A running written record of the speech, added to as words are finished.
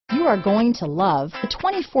you are going to love the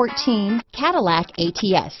 2014 Cadillac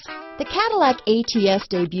ATS. The Cadillac ATS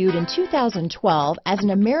debuted in 2012 as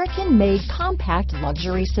an American-made compact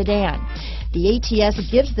luxury sedan. The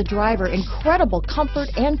ATS gives the driver incredible comfort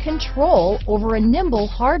and control over a nimble,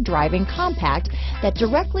 hard-driving compact that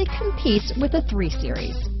directly competes with the 3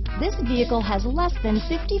 Series. This vehicle has less than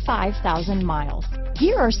 55,000 miles.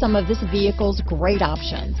 Here are some of this vehicle's great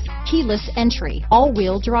options: keyless entry,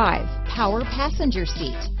 all-wheel drive, power passenger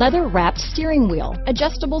seat, leather-wrapped steering wheel,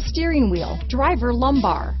 adjustable steering wheel, driver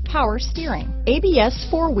lumbar, power steering, ABS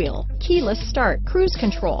 4-wheel, keyless start, cruise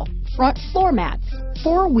control, front floor mats,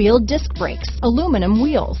 4-wheel disc brakes, aluminum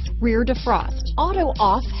wheels, rear defrost,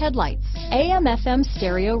 auto-off headlights, AM/FM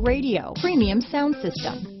stereo radio, premium sound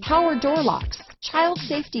system, power door locks, child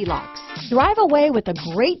safety locks. Drive away with a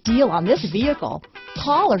great deal on this vehicle.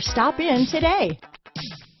 Call or stop in today.